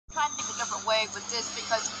trying to think a different way with this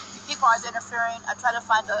because people are interfering. I try to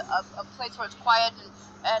find a place where it's quiet,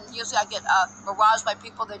 and usually I get barraged by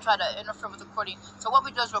people. They try to interfere with the recording. So what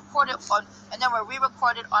we do is record it on, and then we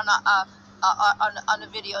re-record it on the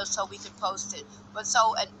video so we can post it. But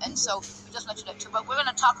so and so we just mentioned it too. But we're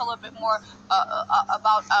going to talk a little bit more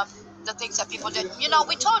about the things that people did. You know,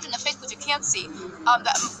 we told you in the Facebook you can't see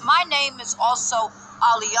that my name is also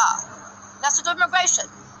Aliyah. That's the immigration.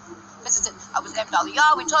 This is it. I was named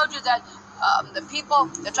Aliyah. We told you that the people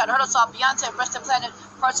that try to hurt us all, Beyonce, a breast implanted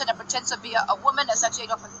person that pretends to be a woman, that's actually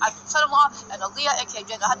a son-in-law, and Aliyah, aka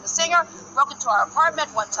the singer, broke into our apartment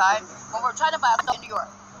one time when we were trying to buy a condo in New York.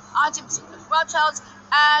 Auntie was Rothschilds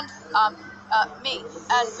and me.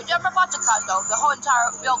 And we never bought the condo, the whole entire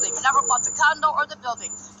building. We never bought the condo or the building.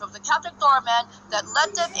 There was a Catholic doorman that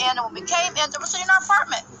let them in, and when we came in, they were sitting in our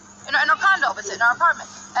apartment, in our condo, but in our apartment.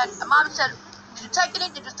 And Mom said, "Did you take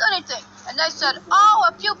anything? Did you do anything?" And they said,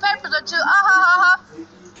 "Oh, a few papers or two,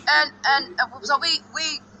 And so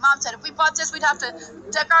Mom said, if we bought this, we'd have to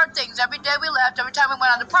take our things every day we left, every time we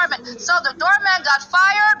went on the apartment. So the doorman got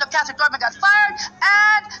fired, the Catholic doorman got fired,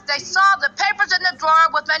 and they saw the papers in the drawer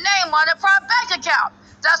with my name on it for a bank account.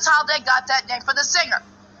 That's how they got that name for the singer.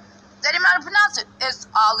 They didn't know how to pronounce it. It's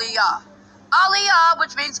Aliyah. Aliyah,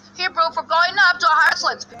 which means Hebrew for going up to a higher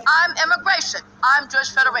excellence. I'm immigration. I'm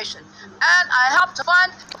Jewish Federation. And I helped to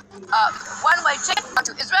fund one-way ticket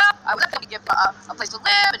to Israel. I was able to give a place to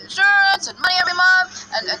live, and insurance, and money every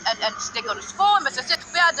month, and they go to school. And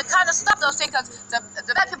we had to kind of stop those things because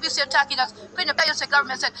the bad people you see attacking us, including the Philistia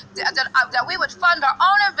government, said that we would fund our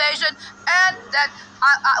own invasion, and that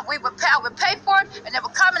I would pay for it, and they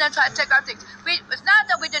would come in and try to take our things. It's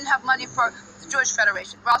not that we didn't have money for the Jewish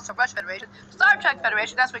Federation, we're also Russian Federation, Star Trek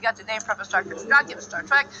Federation. That's where we got the name from, Star Trek. Not give Star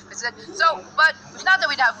Trek. But it's not that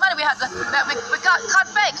we didn't have money. We got cut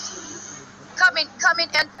fakes coming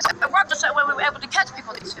in and worked us when we were able to catch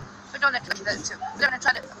people. We're doing that too. They're going to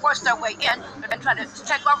try to force their way in and try to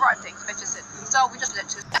take over our things. So we just did it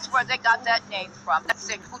too. That's where they got that name from. That's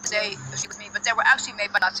who today she was me, but they were actually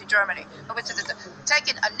made by Nazi Germany. But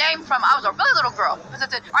taking a name from, I was a really little girl.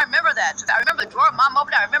 I remember that. I remember the drawer, Mom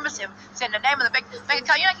opened it. I remember saying the name of the bank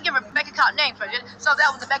account. You know, I can give a bank account name for it. So that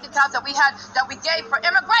was the bank account that we had, that we gave for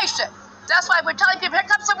immigration. That's why we're telling people, here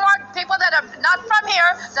comes some more people that are not from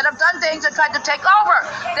here, that have done things and tried to take over.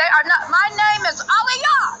 They are not, my name is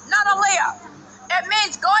Aliyah, not Aliyah. It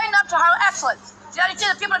means going up to her excellence. See how you see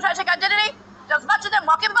the people that try to take identity? There's a bunch of them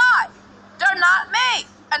walking by. They're not me.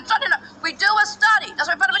 And so we do a study. That's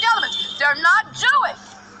why we put them in the elements. They're not Jewish.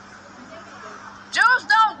 Jews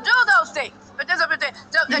don't do those things. But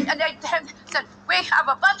and they said, we have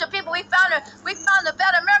a bunch of people. We found the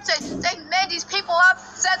bad Americans. They made these people up.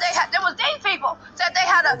 Said there was these people. Said they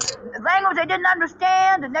had a language they didn't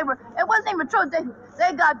understand, and it wasn't even true.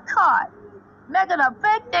 They got caught making up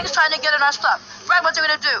fake things, trying to get in our stuff. Right? What they're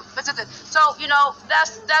gonna do? So you know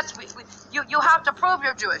you have to prove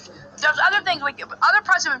you're Jewish. There's other things other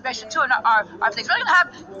parts of immigration too, and our things. We're gonna have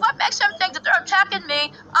what makes them think that they're attacking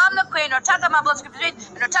me. I'm the queen. They're attacking my blood and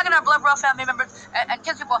they're attacking our blood royal family members and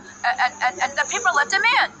kinspeople, and the people let them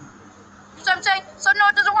in. You know what I'm saying? So no,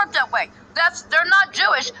 it doesn't work that way. They're not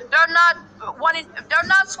Jewish. They're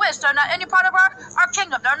not Swiss. They're not any part of our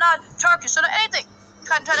kingdom. They're not Turkish. They're not anything.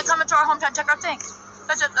 Trying to come into our home, trying to take our things.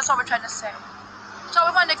 That's what we're trying to say. So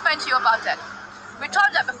we want to explain to you about that. We told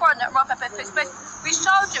that before in that rough face. We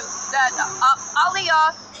showed you that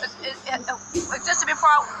Aliyah existed before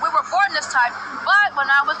we were born this time, but when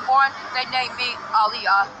I was born, they named me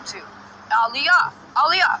Aliyah too.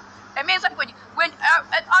 Aliyah. It means like when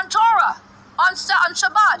on Torah, on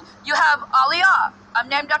Shabbat, you have Aliyah. I'm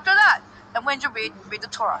named after that. And when you read the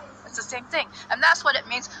Torah, it's the same thing. And that's what it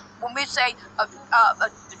means when we say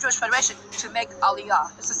the Jewish Federation to make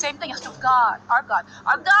Aliyah. It's the same thing. It's to God, our God.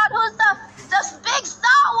 Our God, who's the big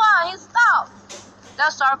stout one. He's stout.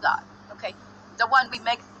 That's our God, okay? The one we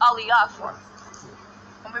make Aliyah for.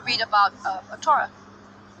 When we read about a Torah.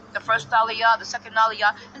 The first Aliyah, the second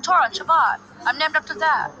Aliyah, and Torah and Shabbat. I'm named after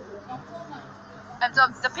that. And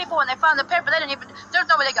the people, when they found the paper, there's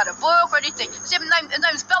no way they got a book or anything. It's not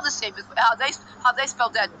even spelled the same as how they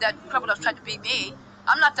spelled that criminal that was trying to be me.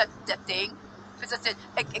 I'm not that thing.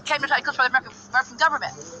 It came to try to come from the American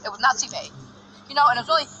government. It was Nazi-made. You know, and it was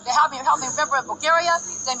really, they helped me remember in Bulgaria,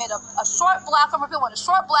 they made a short black one for people, a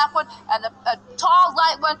short black one, and a tall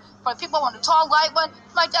light one for people who want a tall light one,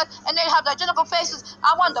 like that, and they have the identical faces.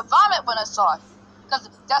 I wanted to vomit when I saw it, because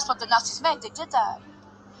that's what the Nazis made. They did that.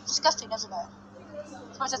 Disgusting, isn't it?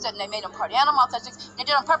 And they made them party animals. They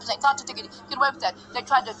did it on purpose. They thought that they could get away with that. They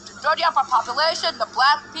tried to dirty up our population. The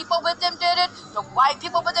black people with them did it. The white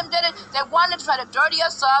people with them did it. They wanted to try to dirty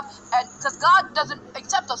us up, and because God doesn't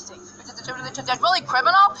accept those things. They're really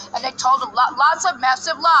criminal, and they told them lots of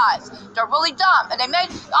massive lies. They're really dumb, and they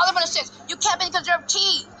made all they want to say is, you can't be because they're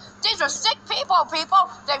teeth. These are sick people.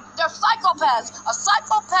 They're psychopaths. A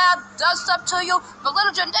psychopath does stuff to you,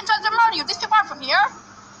 belittles you, and then tries to murder you. These people aren't from here.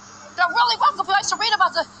 They're really welcome. I used to read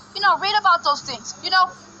about read about those things,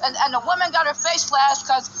 and the woman got her face slashed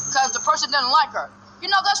because the person didn't like her.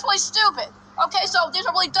 That's really stupid. Okay, so these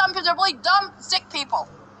are really dumb people. They're really dumb, sick people.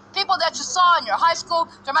 People that you saw in your high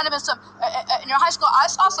school. There might have been some in your high school.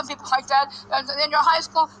 I saw some people like that in your high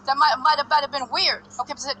school that might have been weird.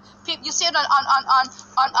 Okay, you see it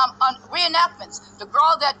on reenactments. The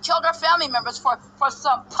girl that killed her family members for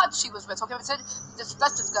some putz she was with. Okay, that's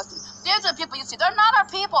disgusting. These are the people you see. They're not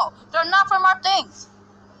our people. They're not from our things.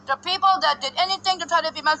 The people that did anything to try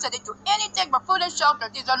to be Muslim, they do anything for food and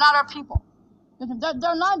shelter. These are not our people.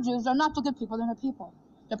 They're not Jews. They're not the good people. They're our people.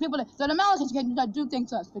 The people that the Americans can do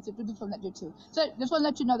things to us, but this one that do too. So just want to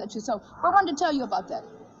let you know that too. So we wanted to tell you about that.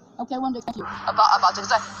 Okay, I wanted to tell you about it.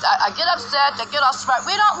 I get upset, they get all smart.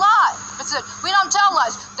 We don't lie. We don't tell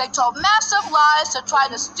lies. They told massive lies to try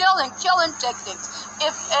to steal and kill and take things.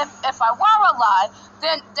 If I were a lie,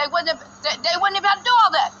 then they wouldn't even have to do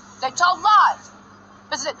all that. They told lies.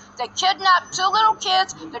 They kidnapped 2 little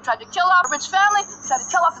kids. They tried to kill our rich family. They tried to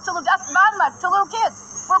kill off the 2 little kids.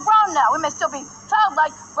 We're grown now. We may still be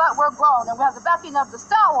childlike, but we're grown, and we have the backing of the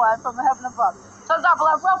stout one from heaven above. So it's our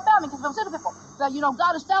beloved royal family, because we're city people. That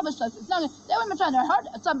God established us. They weren't trying to hurt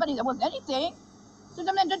somebody that wasn't anything. So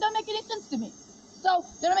that doesn't make any sense to me. So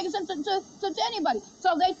they don't make any sense to anybody.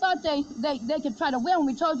 So they thought they could try to win when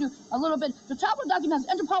we told you a little bit. The travel document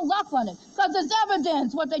has Interpol lock on it, because there's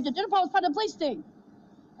evidence what they did. Interpol was part of the police thing.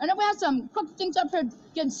 And then we have some crooked things up here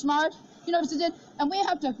getting smart. And we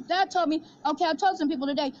have to, Dad told me, okay, I told some people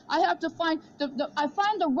today, I have to find, I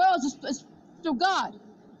find the royals is through God.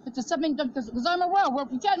 It's something, because I'm a royal.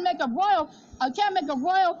 You can't make a royal, I can't make a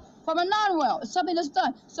royal from a non-royal. It's something that's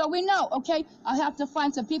done. So we know, okay, I have to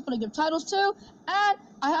find some people to give titles to, and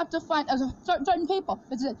I have to find certain people.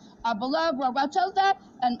 Our beloved royal tells that,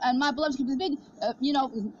 and my beloved keeps me,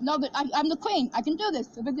 know that I'm the queen. I can do this.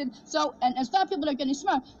 So, and stop people that are getting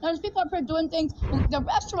smart. Now, there's people up here doing things. The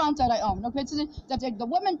restaurants that I own, okay, the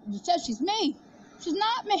woman says she's me. She's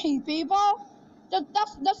not me, people.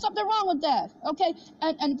 There's something wrong with that, okay?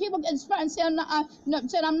 And people get smart and say I'm not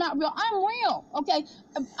real. I'm real, okay?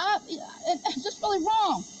 It's just really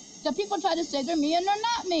wrong. The people try to say they're me and they're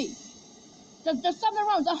not me. There's something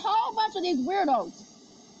wrong. There's a whole bunch of these weirdos.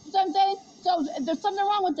 You know what I'm saying? So there's something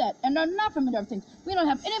wrong with that, and they're not from other things. We don't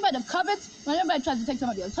have anybody that covets. When everybody tries to take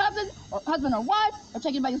somebody else's husband or wife, or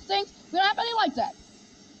take anybody's things, we don't have any like that.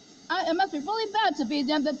 It must be really bad to be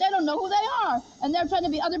them that they don't know who they are, and they're trying to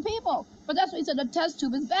be other people. But that's what he said, the test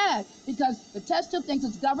tube is bad, because the test tube thinks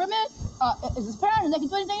it's government, is its parent, and they can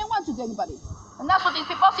do anything they want to anybody. And that's what these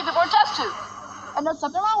people see before test tube. And there's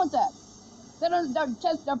something wrong with that. They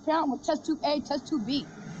test their parent with test tube A, test tube B.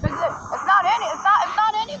 It's not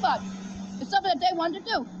anybody. It's something that they wanted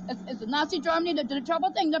to do. It's the Nazi Germany that did a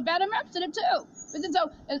terrible thing. The bad Americans did it too. So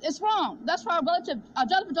it's wrong. That's why our relative,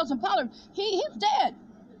 Joseph Pollard, he's dead.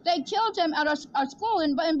 They killed him at our school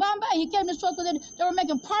in Bombay. He came to show us that they were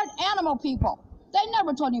making part animal people. They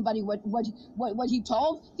never told anybody what he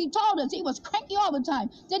told. He told us he was cranky all the time.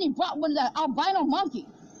 Then he brought one of that albino monkey.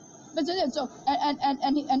 So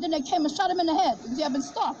and then they came and shot him in the head because he had been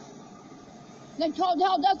stalked. Then hell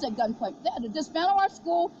does that gunfight. They had to dismantle our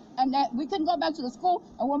school, and that we couldn't go back to the school.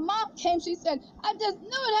 And when Mom came, she said, "I just knew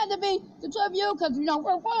it had to be the 2 of you, because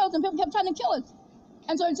we're royals and people kept trying to kill us."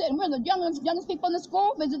 And so he said, we're the youngest people in the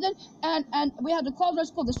school, visited, and we had to close our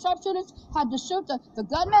school. The sharpshooters had to shoot the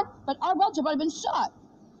gunman, but our relative had been shot.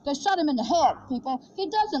 They shot him in the head, people. He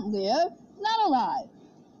doesn't live, not alive.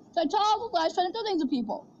 So they told all the lies, trying to do things to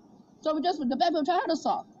people. So the bad people try to hurt us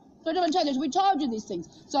off. So we told you these things.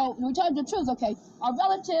 So we told you the truth, okay? Our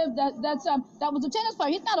relative that was a tennis player,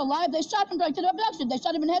 he's not alive. They shot him during the abduction. They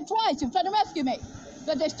shot him in the head twice. He was trying to rescue me.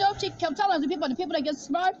 But they still kept telling the people that get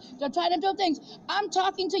smart, they're trying to do things. I'm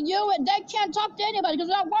talking to you, and they can't talk to anybody because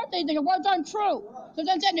they're not worth anything. The words aren't true. So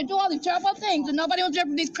they're saying they do all these terrible things, and nobody wants to hear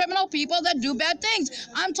from these criminal people that do bad things.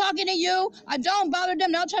 I'm talking to you. I don't bother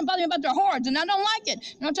them. They're trying to bother me about their hordes, and I don't like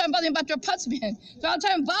it. They're trying to bother me about their putz men. So I'm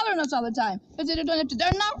trying to bothering us all the time because they're doing it.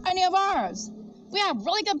 They're not any of ours. We have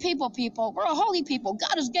really good people. We're a holy people.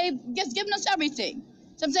 God has given us everything.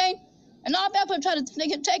 So I'm saying, and all bad people try to they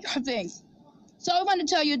can take our things. So I want to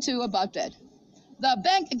tell you, too, about that. The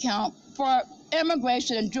bank account for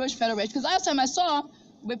immigration and Jewish Federation. Because last time I saw,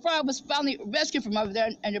 before I was finally rescued from over there,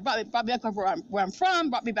 and they brought me back over where I'm from,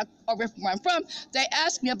 brought me back over from where I'm from, they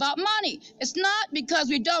asked me about money. It's not because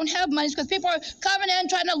we don't have money, it's because people are coming in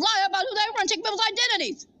trying to lie about who they were and take people's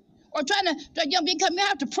identities. Or trying to become, you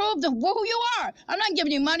have to prove who you are. I'm not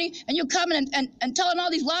giving you money, and you coming and telling all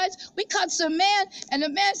these lies. We caught some man, and the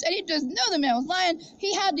man said he just knew the man was lying.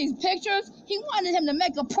 He had these pictures. He wanted him to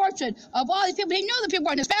make a portrait of all these people. He knew the people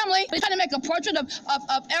were in his family, but he tried to make a portrait of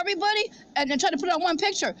everybody and then tried to put it on one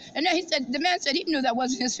picture. And then the man said he knew that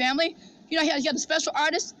wasn't his family. You know, he had a special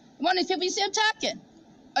artist. One of these people you see attacking.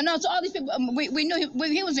 No, so all these people, we knew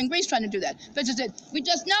he was in Greece trying to do that. But we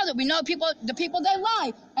just know that we know the people that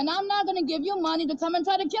lie. And I'm not going to give you money to come and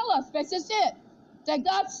try to kill us. That's just it. They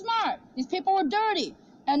got smart. These people were dirty.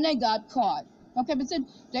 And they got caught. Okay, but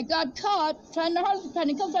they got caught trying to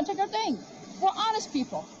kill, trying to take our things. We're honest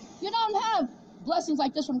people. You don't have blessings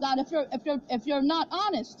like this from God if you're not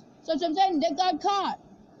honest. So I'm saying they got caught.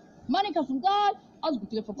 Money comes from God. All the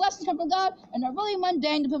beautiful blessings come from God, and they're really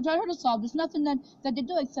mundane. The people try to hurt us all. There's nothing that they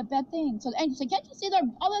do except bad things. So the angels say, can't you see that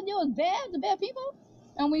all they do is bad, the bad people?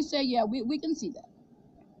 And we say, yeah, we can see that.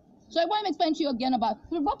 So I want to explain to you again about,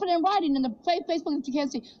 we'll put it in writing in the Facebook that you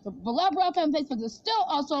can't see. The Beloved Royal Family Facebook is still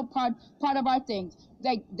also part of our things.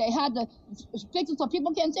 They had to fix it so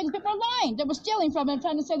people can't say, because people are lying. They were stealing from it and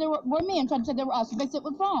trying to say they were me and trying to say they were us. Fix it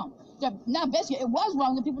was wrong. Now, basically, it was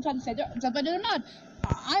wrong that people tried to say they're not.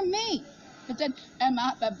 I'm me. And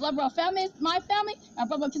my Blood Royal family is my family, and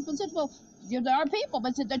Blood Royal Kids they're our people,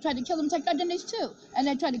 but they tried to kill them, take our identities too. And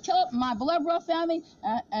they tried to kill my beloved Royal family,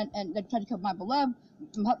 and they tried to kill my beloved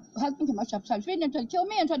husband, my shop, and they tried to kill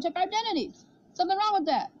me and try to take our identities. Something wrong with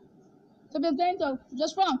that. Something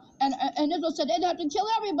just wrong. And Israel said they'd have to kill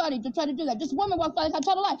everybody to try to do that. This woman walked by, I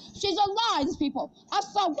told a lie. She's a lie, these people. I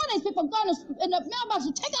saw one of these people go in the mailbox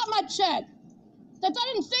and take out my check. I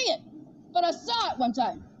didn't see it, but I saw it one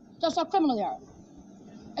time. That's how criminal they are.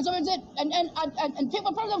 And so and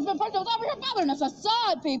people, the person was over here bothering us. I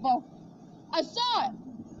saw it, people. I saw it.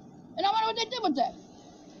 And I wonder what they did with that.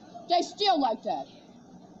 They steal like that.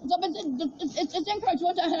 And so it's encouraged.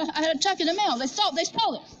 I had a check in the mail. They stole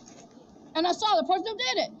it. And I saw the person who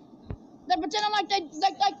did it. They're pretending like they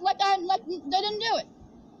didn't do it.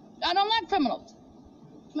 I don't like criminals.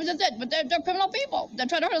 But they're criminal people. They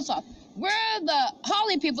try to hurt us all. We're the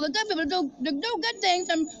holy people, the good people, do good things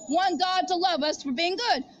and want God to love us for being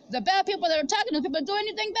good. The bad people that are attacking us, people that do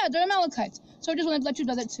anything bad, they're Amalekites. So I just wanted to let you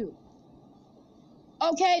know that too.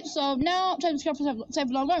 Okay, so now try to be careful, safe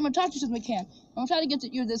and alert. I'm going to talk to you as we can. I'm going to try to get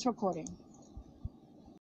you this recording.